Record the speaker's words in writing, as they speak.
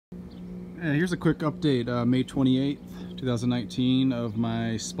Here's a quick update, May 28th, 2019, of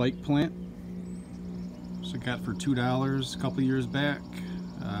my spike plant. So I got for $2 a couple years back.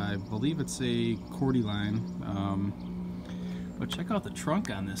 I believe it's a Cordyline. But check out the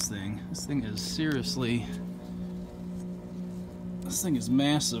trunk on this thing. This thing is seriously, this thing is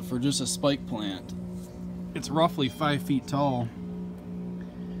massive for just a spike plant. It's roughly 5 feet tall.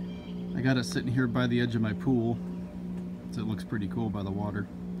 I got it sitting here by the edge of my pool, so it looks pretty cool by the water.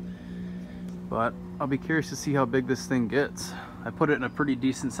 But I'll be curious to see how big this thing gets. I put it in a pretty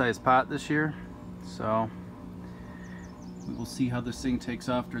decent sized pot this year, so we will see how this thing takes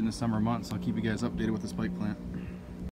off during the summer months. I'll keep you guys updated with the spike plant.